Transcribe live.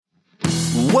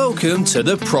Welcome to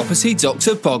the Property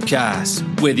Doctor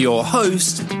Podcast with your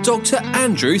host, Dr.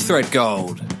 Andrew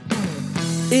Threadgold.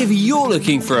 If you're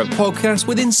looking for a podcast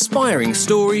with inspiring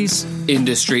stories,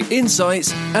 industry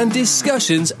insights, and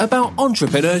discussions about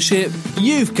entrepreneurship,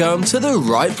 you've come to the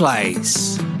right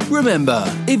place. Remember,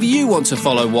 if you want to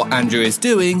follow what Andrew is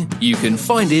doing, you can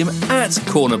find him at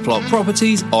Corner Plot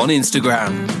Properties on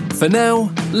Instagram. For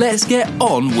now, let's get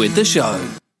on with the show.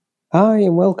 Hi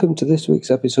and welcome to this week's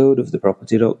episode of the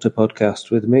Property Doctor Podcast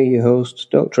with me, your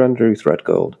host, Dr. Andrew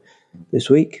Threadgold. This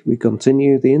week we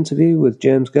continue the interview with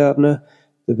James Gardner,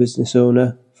 the business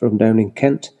owner from down in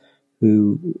Kent,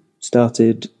 who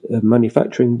started a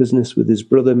manufacturing business with his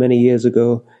brother many years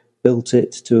ago, built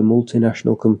it to a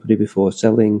multinational company before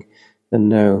selling, and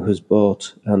now has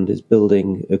bought and is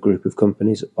building a group of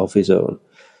companies of his own.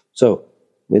 So,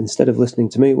 instead of listening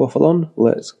to me waffle on,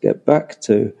 let's get back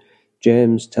to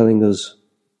James telling us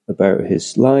about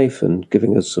his life and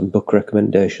giving us some book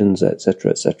recommendations, etc.,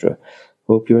 etc.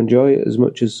 Hope you enjoy it as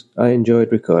much as I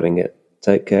enjoyed recording it.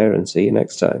 Take care and see you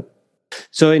next time.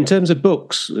 So in terms of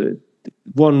books,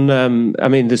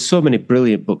 there's so many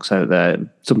brilliant books out there.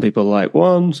 Some people like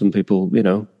one, some people,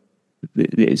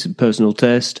 it's a personal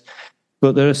taste.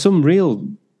 But there are some real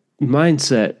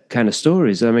mindset kind of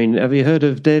stories. I mean, have you heard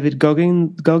of David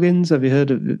Goggins? Have you heard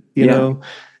of,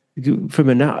 from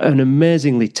an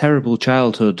amazingly terrible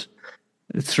childhood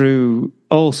through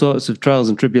all sorts of trials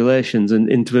and tribulations and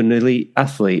into an elite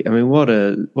athlete? I mean, what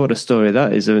a story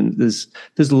that is. I mean,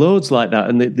 there's loads like that,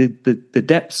 and the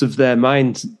depths of their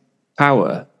mind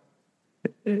power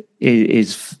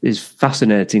is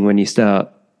fascinating when you start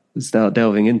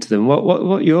delving into them. What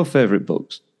are your favourite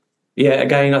books? Yeah,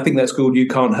 again, I think that's called You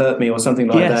Can't Hurt Me or something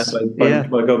like that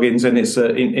by Goggins, and it's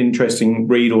an interesting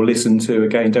read or listen to.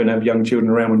 Again, don't have young children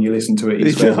around when you listen to it.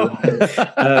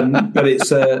 But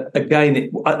it's,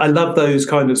 I love those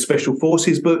kind of special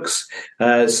forces books.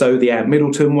 So the Ant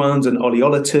Middleton ones and Ollie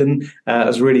Ollerton. I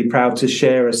was really proud to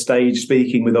share a stage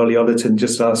speaking with Ollie Ollerton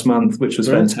just last month, which was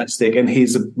fantastic, and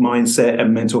his mindset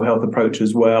and mental health approach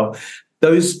as well.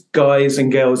 Those guys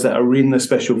and girls that are in the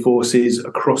special forces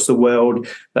across the world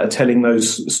that are telling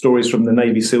those stories from the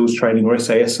Navy SEALs training or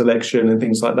SAS selection and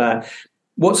things like that,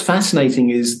 what's fascinating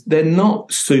is they're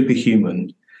not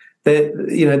superhuman. They're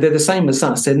the same as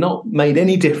us. They're not made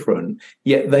any different,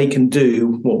 yet they can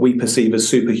do what we perceive as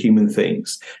superhuman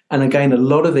things. And again, a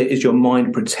lot of it is your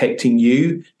mind protecting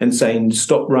you and saying,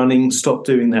 stop running, stop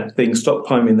doing that thing, stop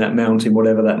climbing that mountain,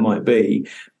 whatever that might be.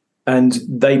 And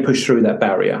they push through that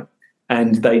barrier.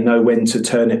 And they know when to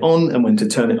turn it on and when to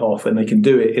turn it off, and they can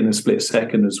do it in a split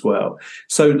second as well.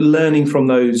 So learning from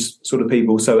those sort of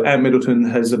people. So Ant Middleton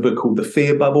has a book called The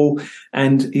Fear Bubble,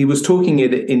 and he was talking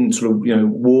it in sort of,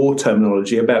 war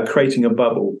terminology about creating a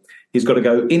bubble. He's got to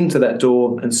go into that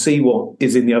door and see what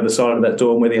is in the other side of that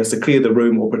door and whether he has to clear the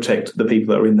room or protect the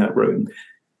people that are in that room.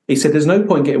 He said, there's no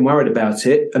point getting worried about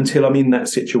it until I'm in that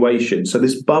situation. So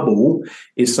this bubble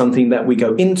is something that we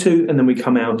go into and then we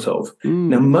come out of.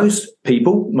 Now, most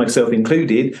people, myself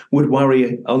included, would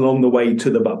worry along the way to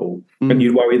the bubble. And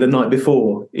you'd worry the night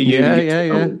before.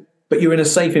 But you're in a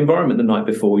safe environment the night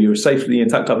before. You're safely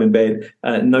tucked up in bed.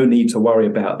 No need to worry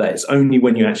about that. It's only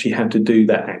when you actually have to do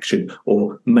that action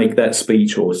or make that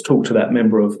speech or talk to that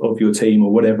member of your team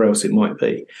or whatever else it might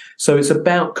be. So it's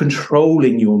about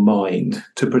controlling your mind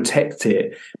to protect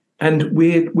it. And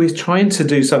we're trying to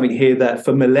do something here that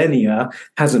for millennia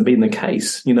hasn't been the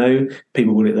case.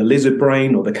 People call it the lizard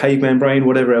brain or the caveman brain,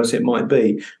 whatever else it might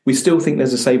be. We still think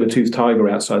there's a saber-toothed tiger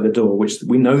outside the door, which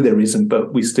we know there isn't,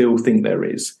 but we still think there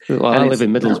is. Well, I live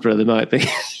in Middlesbrough, there might be.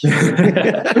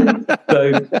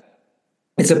 So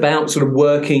it's about sort of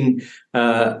working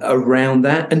around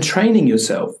that and training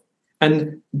yourself.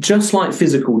 And just like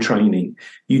physical training,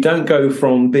 you don't go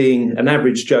from being an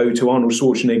average Joe to Arnold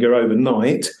Schwarzenegger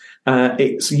overnight.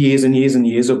 It's years and years and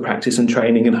years of practice and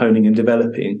training and honing and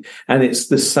developing. And it's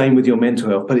the same with your mental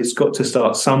health, but it's got to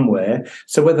start somewhere.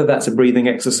 So whether that's a breathing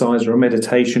exercise or a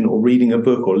meditation or reading a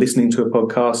book or listening to a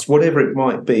podcast, whatever it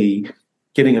might be,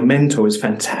 getting a mentor is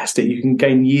fantastic. You can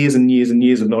gain years and years and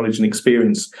years of knowledge and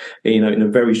experience, in a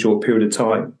very short period of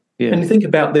time. Yeah. And you think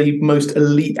about the most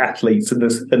elite athletes and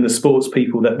the sports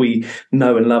people that we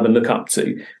know and love and look up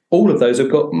to. All of those have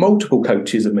got multiple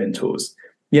coaches and mentors.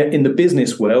 Yet in the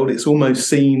business world, it's almost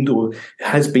seemed or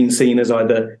has been seen as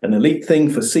either an elite thing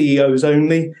for CEOs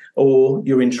only, or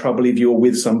you're in trouble if you're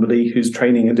with somebody who's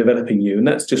training and developing you. And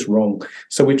that's just wrong.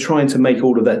 So we're trying to make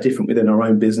all of that different within our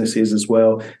own businesses as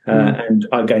well. And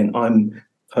again, I'm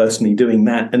personally doing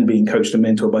that and being coached and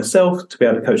mentored myself to be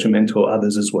able to coach and mentor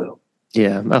others as well.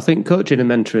 Yeah, I think coaching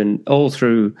and mentoring all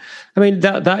through. I mean,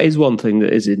 that is one thing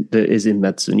that is in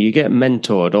medicine. You get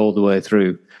mentored all the way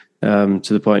through, to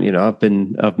the point. I've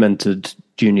mentored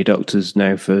junior doctors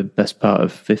now for the best part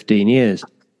of 15 years,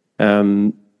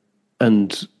 and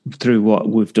through what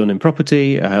we've done in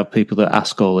property, I have people that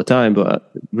ask all the time.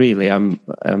 But really, I'm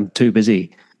too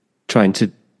busy trying to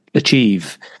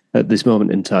achieve at this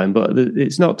moment in time. But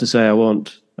it's not to say I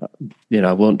won't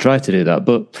try to do that,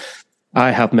 but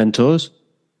I have mentors.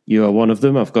 You are one of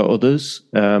them. I've got others.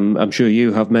 I'm sure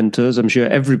you have mentors. I'm sure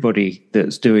everybody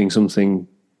that's doing something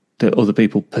that other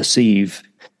people perceive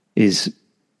is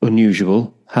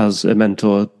unusual has a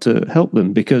mentor to help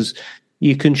them, because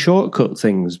you can shortcut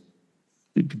things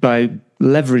by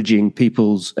leveraging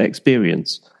people's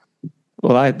experience.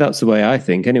 Well, that's the way I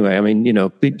think anyway. I mean,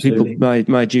 people,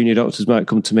 my junior doctors might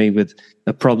come to me with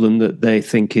a problem that they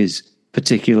think is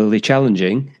particularly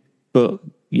challenging, but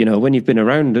when you've been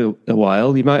around a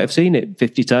while, you might have seen it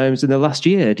 50 times in the last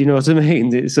year. Do you know what I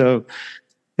mean? So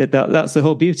that's the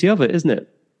whole beauty of it, isn't it?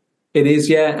 It is,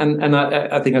 yeah. And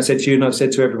I think I said to you, and I've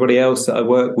said to everybody else that I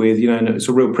work with, and it's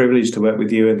a real privilege to work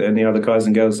with you and the other guys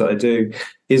and girls that I do,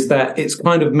 is that it's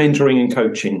kind of mentoring and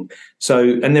coaching.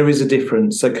 So, and there is a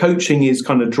difference. So coaching is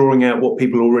kind of drawing out what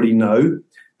people already know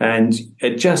and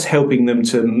just helping them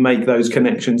to make those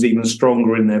connections even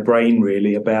stronger in their brain,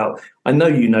 really, about, I know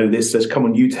you know this, so come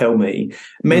on, you tell me.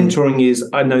 Mentoring is,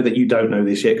 I know that you don't know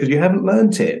this yet because you haven't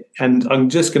learnt it. And I'm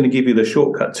just going to give you the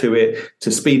shortcut to it to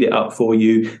speed it up for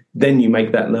you. Then you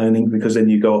make that learning, because then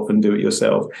you go off and do it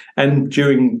yourself. And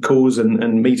during calls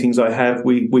and meetings I have,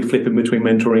 we flip in between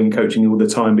mentoring and coaching all the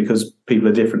time, because people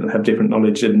are different and have different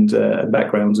knowledge and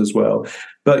backgrounds as well.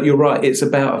 But you're right, it's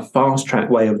about a fast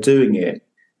track way of doing it.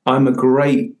 I'm a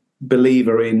great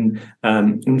believer in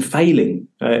failing.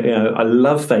 I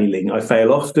love failing. I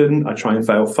fail often. I try and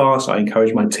fail fast. I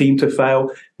encourage my team to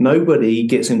fail. Nobody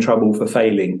gets in trouble for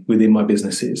failing within my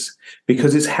businesses,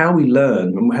 because it's how we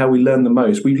learn and how we learn the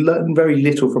most. We learn very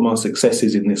little from our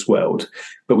successes in this world,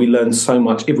 but we learn so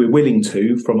much, if we're willing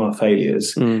to, from our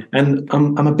failures. And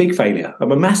I'm a big failure.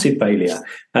 I'm a massive failure.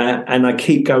 And I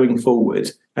keep going forward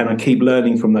and I keep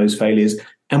learning from those failures.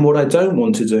 And what I don't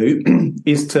want to do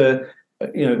is to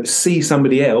see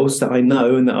somebody else that I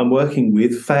know and that I'm working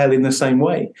with fail in the same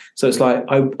way. So it's like,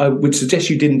 I would suggest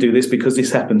you didn't do this because this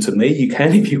happened to me. You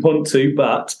can if you want to,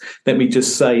 but let me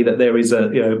just say that there is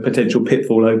a potential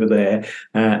pitfall over there,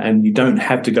 and you don't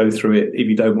have to go through it if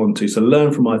you don't want to. So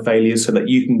learn from my failures so that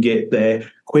you can get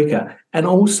there quicker. And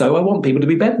also, I want people to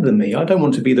be better than me. I don't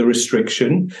want to be the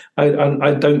restriction.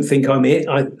 I don't think I'm it.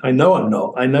 I know I'm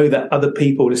not. I know that other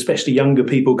people, especially younger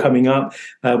people coming up,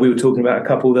 we were talking about a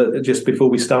couple that just before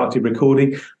we started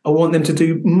recording, I want them to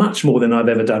do much more than I've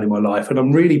ever done in my life. And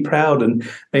I'm really proud and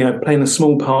playing a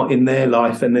small part in their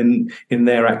life and then in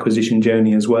their acquisition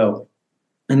journey as well.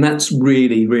 And that's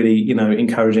really, really,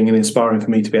 encouraging and inspiring for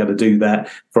me to be able to do that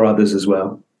for others as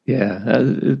well. Yeah,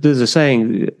 there's a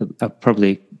saying, I'm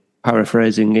probably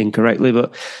paraphrasing incorrectly,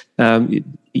 but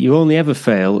you only ever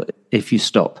fail if you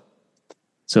stop.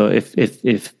 So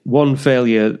if one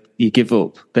failure you give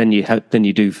up, then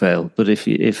you do fail. But if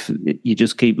you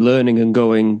just keep learning and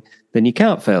going, then you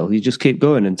can't fail. You just keep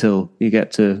going until you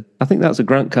get to. I think that's a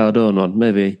Grant Cardone one,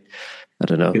 maybe. I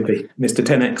don't know. Could be Mr.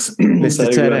 10X. Mr.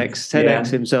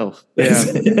 10X himself. Yeah.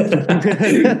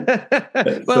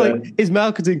 Well, his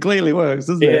marketing clearly works,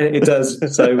 doesn't it? Yeah, it does.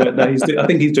 So no, I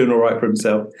think he's doing all right for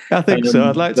himself. I think so.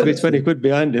 I'd like to be 20 quid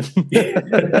behind him.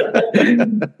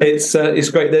 It's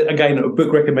great. Again, a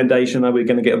book recommendation. We're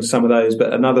going to get on some of those,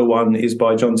 but another one is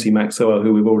by John C. Maxwell,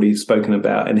 who we've already spoken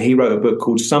about, and he wrote a book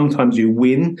called "Sometimes You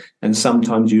Win and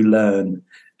Sometimes You Learn."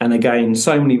 And again,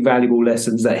 so many valuable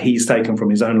lessons that he's taken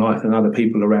from his own life and other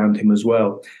people around him as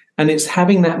well. And it's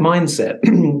having that mindset.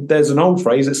 There's an old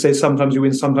phrase that says, sometimes you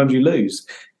win, sometimes you lose.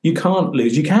 You can't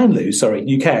lose. You can lose. Sorry,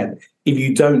 you can. If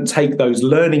you don't take those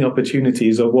learning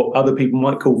opportunities of what other people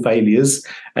might call failures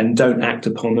and don't act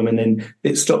upon them, and then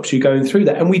it stops you going through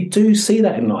that. And we do see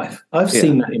that in life. I've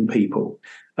seen that in people.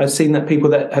 I've seen that people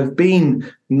that have been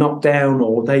knocked down,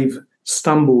 or they've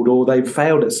stumbled, or they've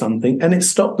failed at something, and it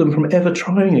stopped them from ever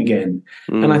trying again.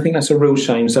 And I think that's a real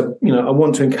shame. So, I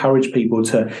want to encourage people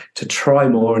to try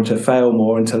more and to fail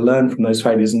more and to learn from those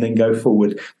failures and then go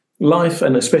forward. Life,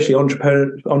 and especially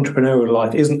entrepreneurial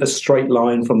life, isn't a straight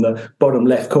line from the bottom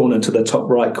left corner to the top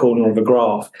right corner of a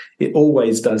graph. It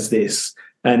always does this.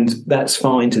 And that's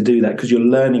fine to do that, because you're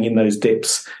learning in those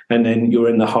dips, and then you're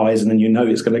in the highs, and then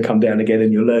it's going to come down again,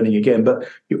 and you're learning again. But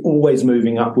you're always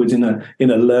moving upwards in a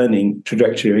learning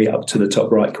trajectory up to the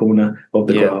top right corner of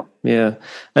the graph. Yeah,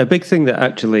 a big thing that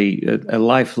actually a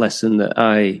life lesson that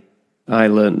I I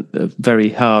learned a very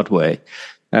hard way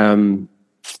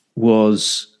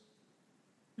was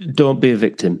don't be a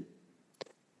victim.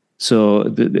 So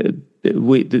there's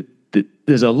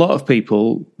a lot of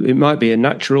people, it might be a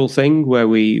natural thing where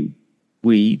we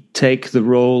take the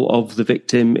role of the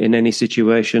victim in any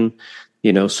situation.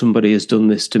 You know, somebody has done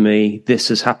this to me, this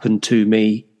has happened to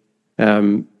me.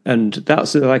 And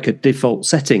that's like a default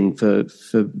setting for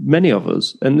many of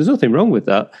us. And there's nothing wrong with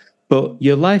that. But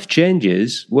your life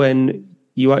changes when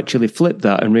you actually flip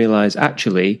that and realize,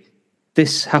 actually,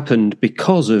 this happened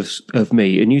because of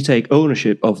me, and you take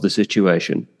ownership of the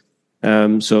situation.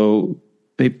 So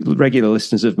regular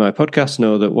listeners of my podcast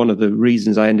know that one of the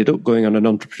reasons I ended up going on an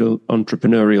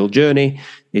entrepreneurial journey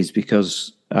is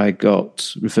because I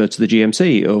got referred to the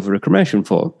GMC over a cremation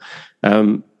form.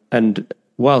 And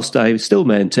whilst I still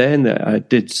maintain that I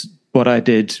did what I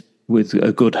did with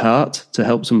a good heart to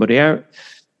help somebody out,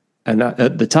 and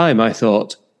at the time I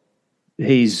thought,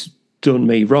 he's done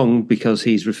me wrong because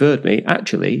he's referred me.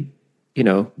 Actually, you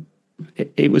know,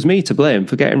 it was me to blame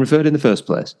for getting referred in the first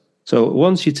place. So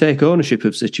once you take ownership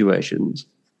of situations,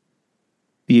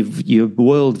 your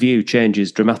worldview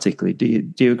changes dramatically.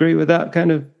 Do you agree with that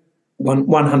kind of?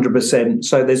 100%.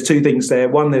 So there's two things there.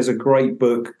 One, there's a great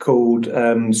book called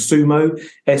Sumo,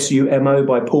 SUMO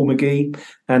by Paul McGee,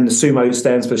 and the Sumo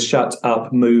stands for Shut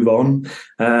Up, Move On.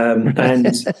 And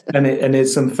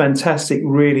it's some fantastic,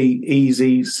 really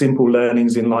easy, simple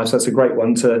learnings in life. So that's a great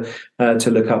one to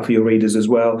look up for your readers as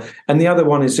well. And the other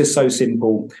one is just so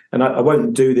simple. And I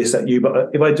won't do this at you,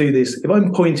 but if I do this, if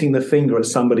I'm pointing the finger at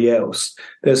somebody else,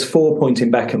 there's 4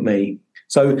 pointing back at me.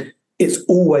 So it's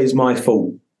always my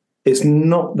fault. It's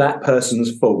not that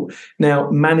person's fault. Now,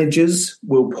 managers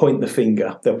will point the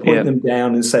finger. They'll point them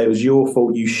down and say, it was your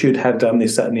fault. You should have done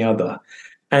this, that, and the other.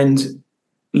 And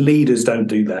leaders don't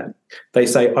do that. They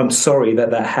say, I'm sorry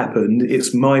that happened.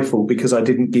 It's my fault because I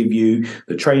didn't give you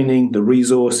the training, the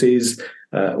resources,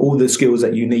 all the skills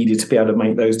that you needed to be able to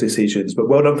make those decisions. But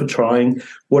well done for trying.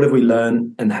 What have we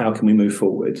learned and how can we move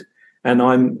forward? And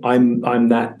I'm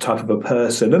that type of a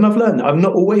person. And I've learned I've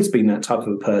not always been that type of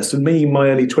a person. Me in my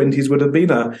early 20s would have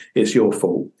been it's your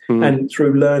fault. Mm. And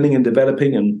through learning and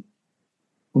developing and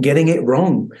getting it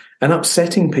wrong and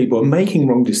upsetting people and making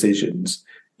wrong decisions,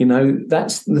 you know,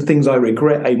 that's the things I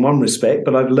regret in one respect,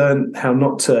 but I've learned how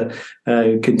not to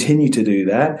continue to do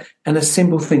that. And a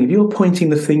simple thing, if you're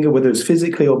pointing the finger, whether it's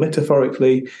physically or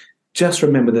metaphorically, just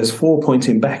remember there's 4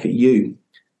 pointing back at you.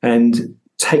 And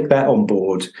take that on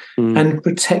board and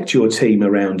protect your team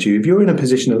around you. If you're in a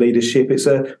position of leadership, it's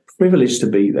a privilege to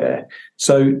be there.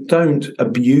 So don't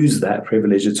abuse that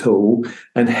privilege at all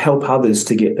and help others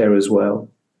to get there as well.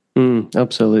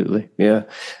 Absolutely. Yeah.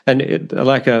 And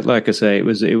like I say, it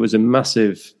was a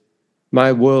massive,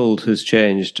 my world has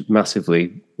changed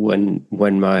massively when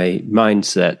my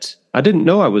mindset, I didn't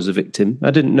know I was a victim.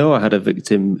 I didn't know I had a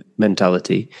victim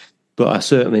mentality, but I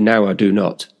certainly now I do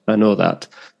not. I know that.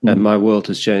 And my world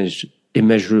has changed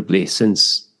immeasurably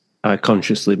since I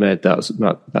consciously made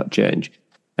that change.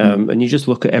 And you just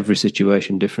look at every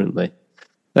situation differently.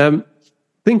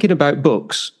 Thinking about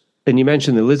books, and you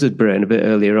mentioned the lizard brain a bit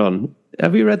earlier on.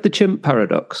 Have you read The Chimp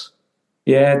Paradox?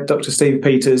 Yeah, Dr. Steve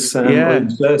Peters.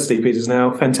 Sir Steve Peters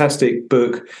now. Fantastic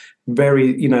book.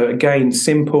 Very, again,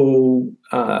 simple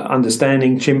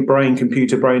understanding chimp brain,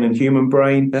 computer brain, and human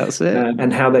brain. That's it.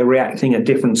 And how they're reacting at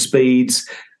different speeds.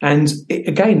 And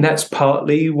again, that's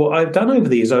partly what I've done over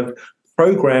the years. I've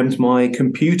programmed my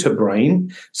computer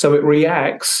brain so it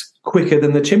reacts quicker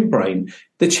than the chimp brain.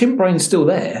 The chimp brain's still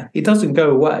there. It doesn't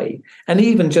go away. And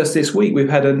even just this week, we've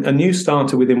had a new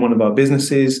starter within one of our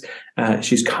businesses.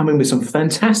 She's coming with some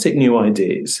fantastic new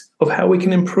ideas of how we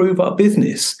can improve our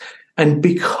business. And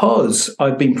because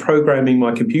I've been programming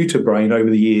my computer brain over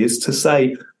the years to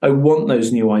say, I want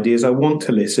those new ideas, I want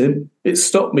to listen, it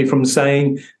stopped me from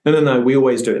saying, no, we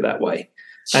always do it that way.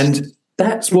 And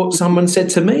that's what someone said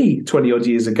to me 20 odd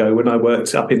years ago when I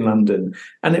worked up in London.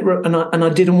 And I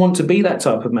didn't want to be that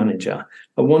type of manager.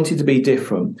 I wanted to be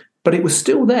different. But it was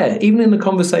still there. Even in the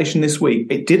conversation this week,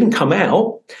 it didn't come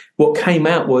out. What came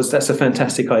out was, that's a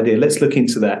fantastic idea. Let's look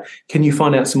into that. Can you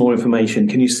find out some more information?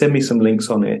 Can you send me some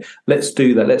links on it? Let's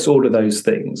do that. Let's order those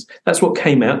things. That's what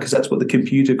came out because that's what the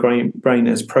computer brain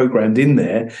has programmed in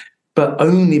there, but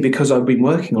only because I've been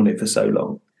working on it for so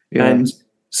long. Yeah. And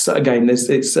so again,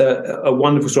 it's a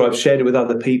wonderful story. I've shared it with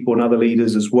other people and other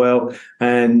leaders as well.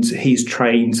 And he's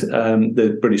trained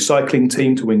the British cycling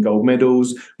team to win gold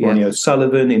medals. Yeah. Ronnie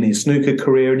O'Sullivan in his snooker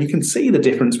career. And you can see the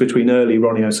difference between early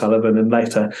Ronnie O'Sullivan and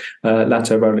latter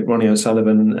Ronnie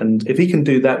O'Sullivan. And if he can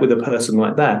do that with a person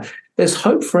like that, there's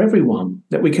hope for everyone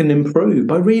that we can improve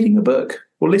by reading a book.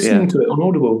 or listening to it on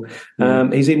Audible.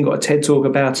 He's even got a TED talk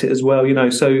about it as well,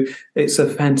 so it's a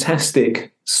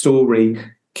fantastic story.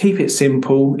 Keep it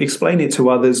simple, explain it to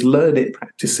others, learn it,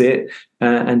 practice it,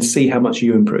 and see how much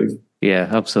you improve. Yeah,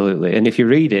 absolutely. And if you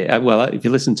read it, if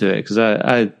you listen to it, because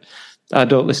I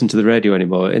don't listen to the radio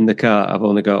anymore. In the car, I've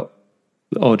only got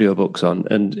audiobooks on,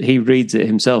 and he reads it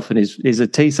himself, and he's a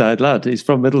Teesside lad. He's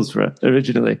from Middlesbrough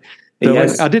originally. So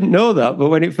yes. I didn't know that, but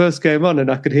when it first came on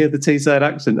and I could hear the Teesside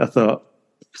accent, I thought,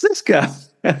 who's this guy?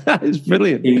 It's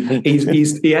brilliant.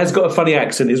 He has got a funny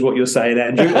accent, is what you're saying,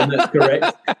 Andrew, and that's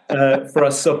correct for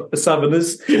us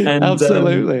Southerners. And,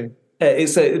 absolutely.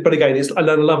 But again, I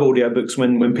love audiobooks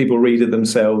when people read it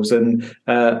themselves. And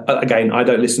again, I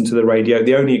don't listen to the radio.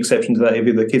 The only exception to that is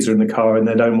if the kids are in the car and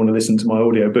they don't want to listen to my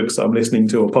audiobooks that I'm listening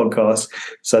to or podcast.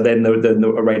 So then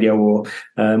a radio or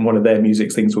one of their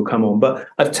music things will come on. But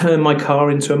I've turned my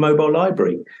car into a mobile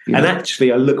library. Yeah. And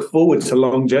actually, I look forward to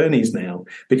long journeys now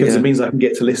because it means I can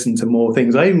get to listen to more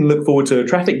things. I even look forward to a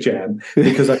traffic jam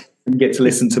because I can get to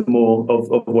listen to more of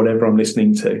whatever I'm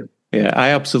listening to.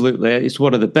 Yeah, it's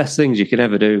one of the best things you can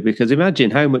ever do, because imagine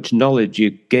how much knowledge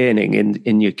you're gaining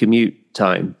in your commute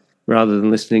time rather than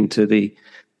listening to the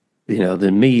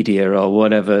media or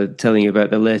whatever telling you about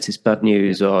the latest bad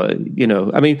news or,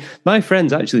 I mean, my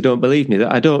friends actually don't believe me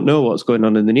that I don't know what's going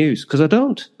on in the news because I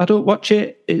don't watch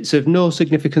it. It's of no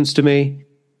significance to me.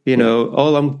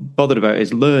 All I'm bothered about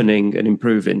is learning and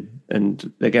improving.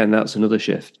 And again, that's another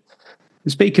shift.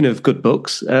 Speaking of good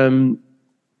books,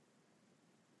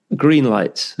 Green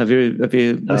Lights. Have you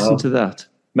listened to that?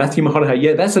 Matthew McConaughey.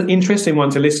 Yeah, that's an interesting one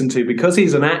to listen to because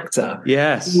he's an actor.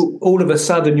 Yes. All of a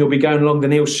sudden you'll be going along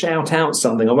and he'll shout out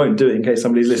something. I won't do it in case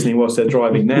somebody's listening whilst they're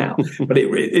driving now. But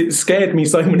it scared me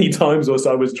so many times whilst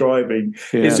I was driving.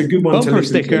 Yeah. It's a good one to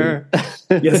listen sticker.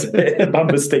 to. Yes,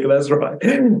 bumper sticker, that's right.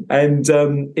 And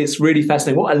it's really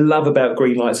fascinating. What I love about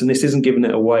Green Lights, and this isn't giving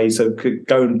it away, so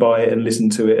go and buy it and listen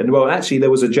to it. And actually there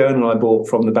was a journal I bought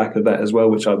from the back of that as well,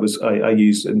 which I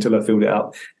used until I filled it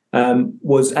up.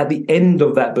 Was at the end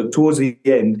of that book, towards the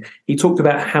end, he talked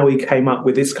about how he came up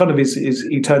with this kind of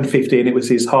he turned 50 and it was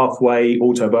his halfway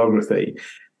autobiography.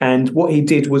 And what he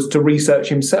did was to research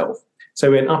himself. So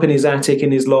he went up in his attic,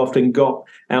 in his loft, and got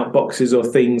out boxes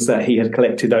of things that he had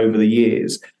collected over the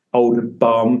years, old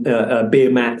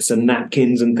beer mats and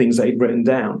napkins and things that he'd written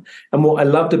down. And what I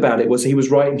loved about it was he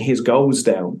was writing his goals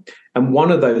down. And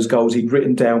one of those goals he'd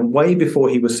written down way before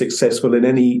he was successful in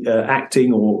any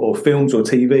acting or films or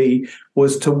TV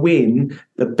was to win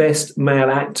the best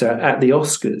male actor at the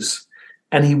Oscars.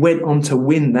 And he went on to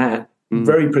win that.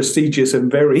 Very prestigious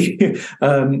and very,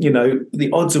 the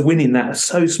odds of winning that are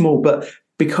so small. But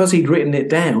because he'd written it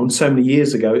down so many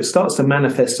years ago, it starts to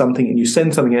manifest something, and you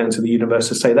send something out into the universe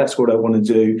to say, that's what I want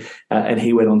to do. And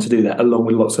he went on to do that, along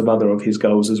with lots of other of his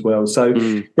goals as well. So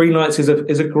Green Lights is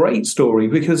a great story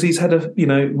because he's had a,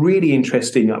 really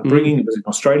interesting upbringing. He was in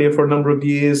Australia for a number of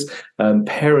years,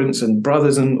 parents and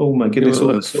brothers and, oh my goodness.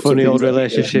 All a funny old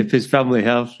relationship his family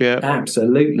have, yeah.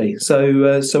 Absolutely.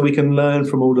 So we can learn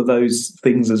from all of those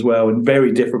things as well, and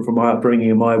very different from my upbringing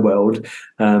in my world,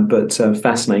 but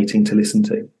fascinating to listen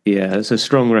to. Yeah, it's a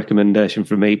strong recommendation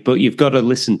from me, but you've got to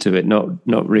listen to it,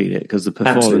 not read it, because the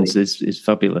performance is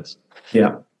fabulous.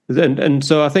 Yeah. And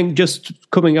so I think just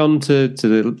coming on to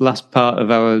the last part of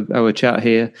our chat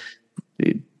here,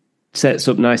 it sets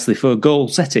up nicely for goal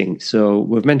setting. So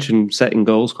we've mentioned setting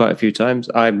goals quite a few times.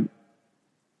 I'm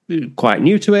quite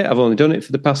new to it. I've only done it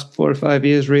for the past 4 or 5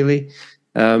 years, really.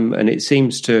 And it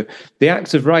seems to, the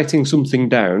act of writing something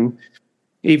down,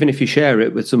 even if you share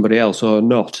it with somebody else or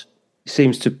not,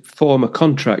 seems to form a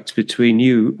contract between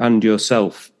you and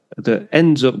yourself that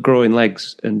ends up growing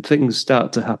legs and things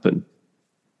start to happen.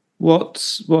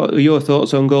 What are your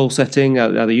thoughts on goal setting?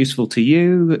 Are they useful to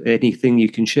you? Anything you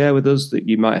can share with us that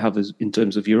you might have in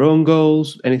terms of your own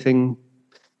goals? Anything?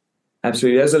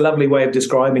 Absolutely. That's a lovely way of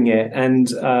describing it.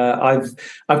 And I've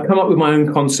come up with my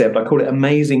own concept. I call it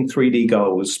amazing 3D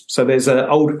goals. So there's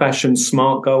old-fashioned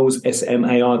SMART goals,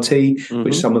 SMART,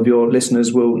 which some of your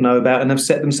listeners will know about and have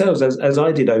set themselves, as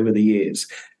I did over the years.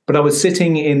 But I was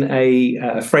sitting in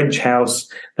a French house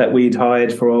that we'd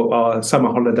hired for our summer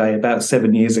holiday about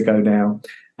 7 years ago now.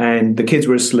 And the kids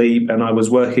were asleep, and I was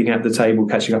working at the table,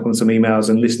 catching up on some emails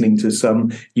and listening to some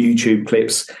YouTube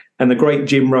clips. And the great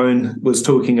Jim Rohn was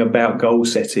talking about goal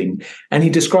setting. And he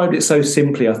described it so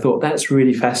simply. I thought, that's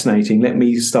really fascinating. Let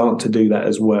me start to do that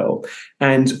as well.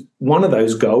 And one of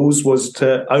those goals was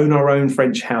to own our own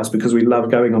French house because we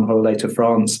love going on holiday to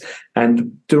France,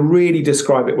 and to really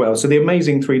describe it well. So the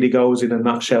amazing 3D goals in a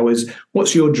nutshell is,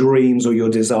 what's your dreams or your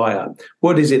desire?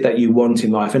 What is it that you want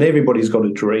in life? And everybody's got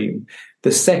a dream.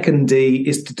 The second D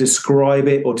is to describe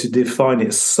it or to define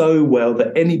it so well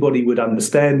that anybody would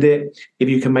understand it. If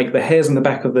you can make the hairs on the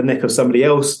back of the neck of somebody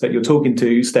else that you're talking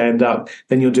to stand up,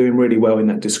 then you're doing really well in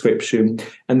that description.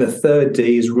 And the third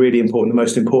D is really important. The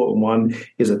most important one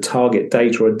is a target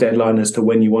date or a deadline as to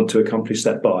when you want to accomplish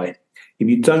that by. If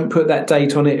you don't put that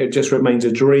date on it, it just remains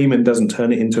a dream and doesn't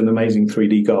turn it into an amazing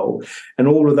 3D goal. And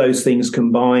all of those things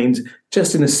combined,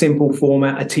 just in a simple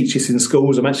format. I teach this in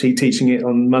schools. I'm actually teaching it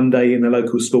on Monday in a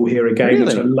local school here again,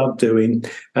 which I love doing,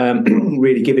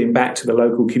 really giving back to the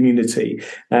local community.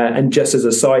 And just as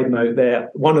a side note there,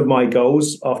 one of my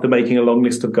goals after making a long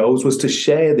list of goals was to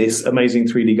share this amazing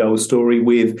 3D goal story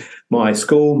with my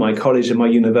school, my college and my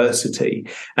university.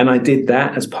 And I did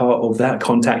that as part of that,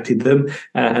 contacted them,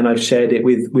 and I've shared it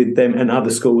with them and other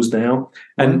schools now.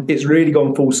 And it's really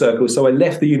gone full circle. So I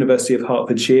left the University of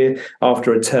Hertfordshire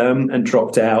after a term and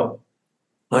dropped out.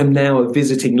 I'm now a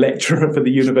visiting lecturer for the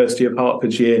University of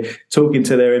Hertfordshire, talking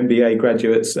to their MBA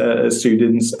graduates,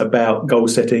 students about goal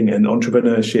setting and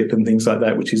entrepreneurship and things like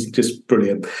that, which is just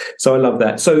brilliant. So I love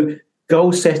that. So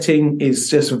goal setting is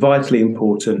just vitally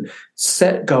important.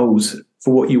 Set goals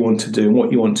for what you want to do and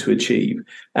what you want to achieve,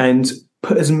 and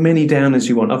put as many down as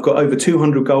you want. I've got over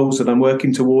 200 goals that I'm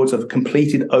working towards. I've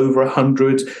completed over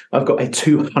 100. I've got a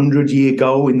 200-year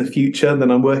goal in the future that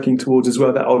I'm working towards as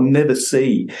well that I'll never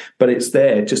see, but it's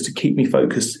there just to keep me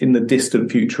focused in the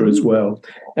distant future as well.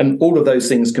 And all of those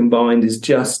things combined is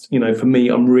just, for me,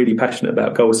 I'm really passionate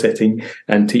about goal setting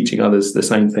and teaching others the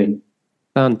same thing.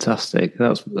 Fantastic.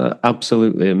 That's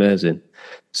absolutely amazing.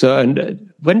 So,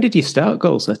 and when did you start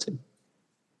goal setting?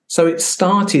 So it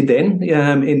started then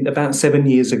in about 7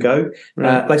 years ago.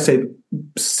 Right. Like I said,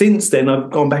 since then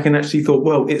I've gone back and actually thought,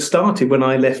 well, it started when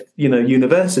I left,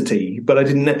 university, but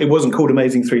it wasn't called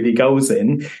Amazing 3D Goals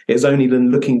then. It's only then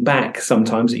looking back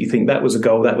sometimes that you think that was a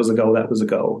goal, that was a goal, that was a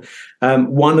goal.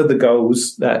 One of the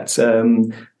goals that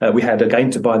we had,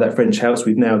 again, to buy that French house,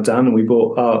 we've now done, and we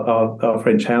bought our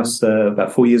French house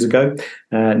about 4 years ago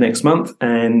next month,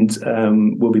 and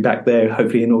we'll be back there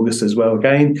hopefully in August as well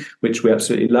again, which we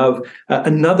absolutely love.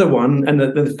 Another one, and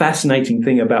the fascinating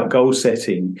thing about goal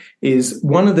setting is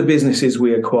one of the businesses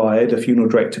we acquired, a funeral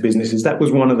director businesses, that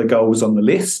was one of the goals on the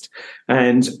list.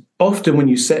 And often when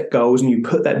you set goals and you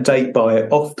put that date by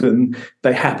it, often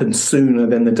they happen sooner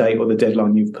than the date or the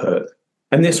deadline you've put.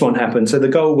 And this one happened. So the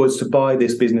goal was to buy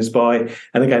this business by,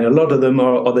 and again, a lot of them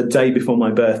are the day before my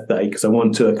birthday, because I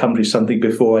want to accomplish something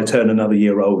before I turn another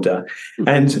year older.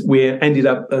 And we ended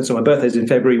up, so my birthday's in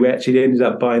February, we actually ended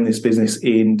up buying this business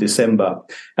in December.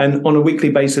 And on a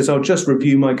weekly basis, I'll just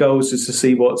review my goals just to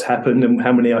see what's happened and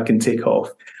how many I can tick off.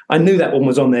 I knew that one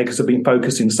was on there because I've been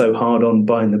focusing so hard on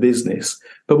buying the business.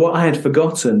 But what I had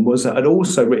forgotten was that I'd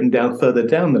also written down further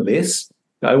down the list,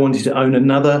 I wanted to own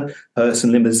another hearse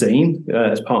and limousine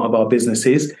as part of our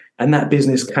businesses, and that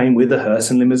business came with a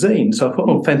hearse and limousine. So I thought,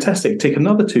 oh, fantastic, tick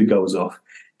another 2 goals off.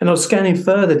 And I was scanning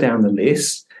further down the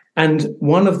list, and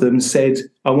one of them said,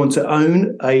 I want to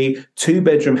own a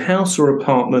 2-bedroom house or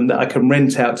apartment that I can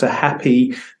rent out to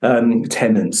happy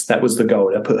tenants. That was the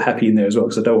goal. I put happy in there as well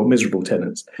because I don't want miserable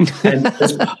tenants. And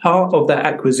as part of that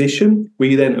acquisition,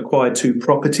 we then acquired 2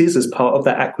 properties as part of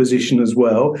that acquisition as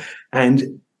well.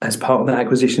 And as part of that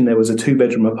acquisition, there was a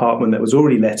 2-bedroom apartment that was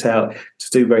already let out to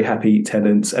 2 very happy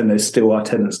tenants, and there still are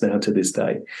tenants now to this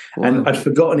day. Wow. And I'd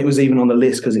forgotten it was even on the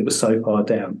list because it was so far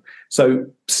down. So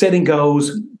setting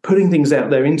goals, putting things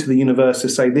out there into the universe to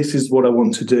say, this is what I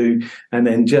want to do, and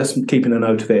then just keeping a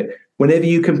note of it. Whenever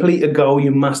you complete a goal,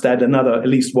 you must add at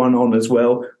least one on as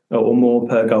well, or more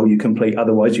per goal you complete.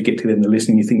 Otherwise, you get to the end of the list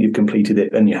and you think you've completed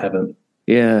it and you haven't.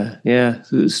 Yeah.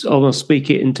 It's almost speak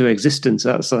it into existence.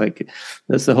 That's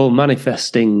the whole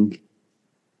manifesting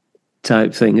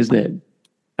type thing, isn't it?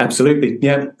 Absolutely,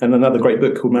 yeah. And another great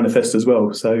book called Manifest as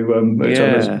well. So which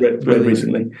I read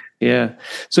recently. Yeah.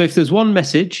 So if there's one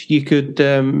message you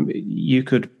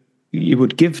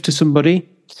would give to somebody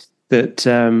that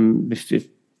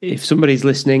if somebody's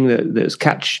listening that's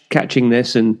catching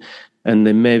this and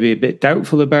they may be a bit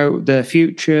doubtful about their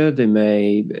future, they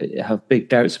may have big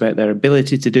doubts about their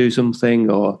ability to do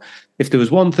something, or if there was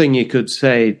one thing you could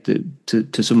say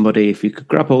to somebody, if you could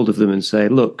grab hold of them and say,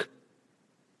 look,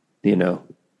 I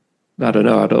don't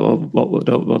know, I don't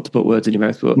want to put words in your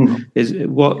mouth, but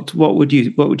what would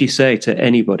you say to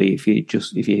anybody if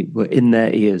you were in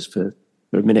their ears for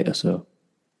a minute or so?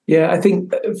 Yeah, I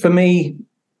think for me,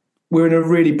 we're in a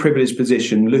really privileged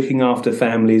position, looking after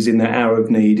families in their hour of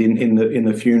need in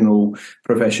the funeral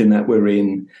profession that we're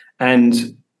in.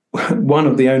 And one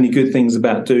of the only good things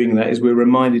about doing that is we're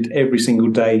reminded every single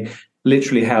day,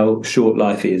 literally, how short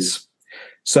life is.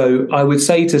 So I would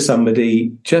say to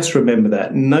somebody, just remember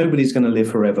that nobody's going to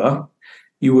live forever.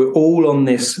 You were all on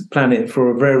this planet for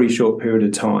a very short period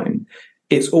of time.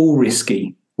 It's all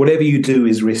risky. Whatever you do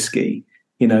is risky.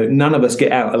 You know, none of us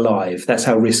get out alive. That's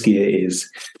how risky it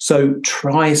is. So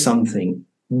try something.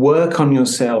 Work on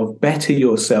yourself, better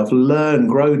yourself, learn,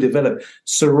 grow, develop.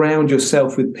 Surround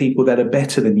yourself with people that are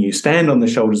better than you. Stand on the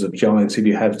shoulders of giants if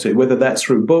you have to, whether that's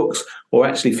through books or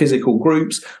actually physical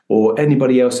groups or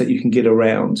anybody else that you can get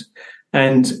around.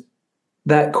 And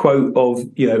that quote of,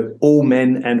 you know, all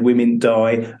men and women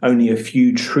die, only a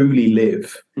few truly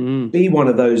live. Be one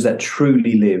of those that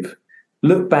truly live.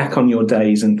 Look back on your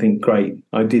days and think, great,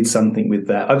 I did something with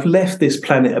that. I've left this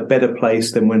planet a better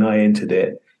place than when I entered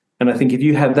it. And I think if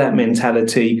you have that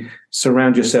mentality,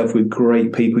 surround yourself with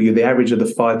great people. You're the average of the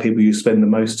 5 people you spend the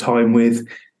most time with.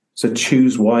 So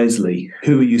choose wisely.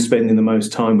 Who are you spending the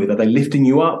most time with? Are they lifting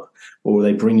you up or are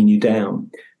they bringing you down?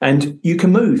 And you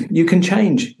can move. You can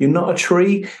change. You're not a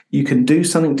tree. You can do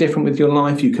something different with your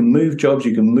life. You can move jobs.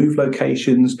 You can move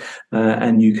locations,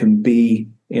 and you can be,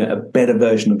 you know, a better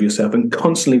version of yourself, and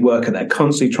constantly work at that,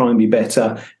 constantly try and be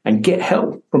better, and get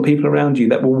help from people around you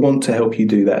that will want to help you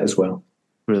do that as well.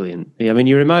 Brilliant. I mean,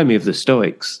 you remind me of the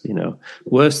Stoics. You know,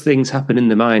 worse things happen in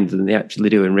the mind than they actually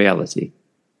do in reality.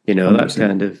 You know, 100%. That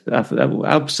kind of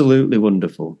absolutely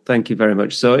wonderful. Thank you very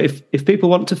much. So if people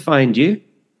want to find you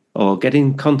or get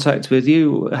in contact with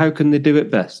you, how can they do it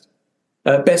best?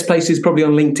 Best place is probably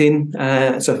on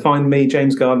LinkedIn. So find me,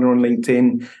 James Gardner, on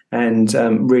LinkedIn,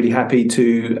 and really happy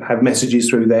to have messages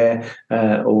through there,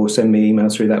 or send me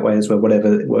emails through that way as well,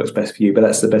 whatever works best for you. But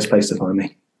that's the best place to find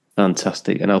me.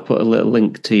 Fantastic. And I'll put a little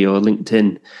link to your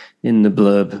LinkedIn in the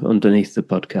blurb underneath the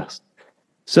podcast.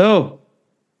 So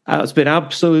it's been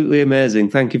absolutely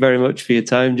amazing. Thank you very much for your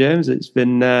time, James. It's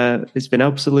been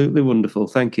absolutely wonderful.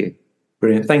 Thank you.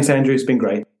 Brilliant. Thanks, Andrew. It's been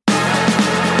great.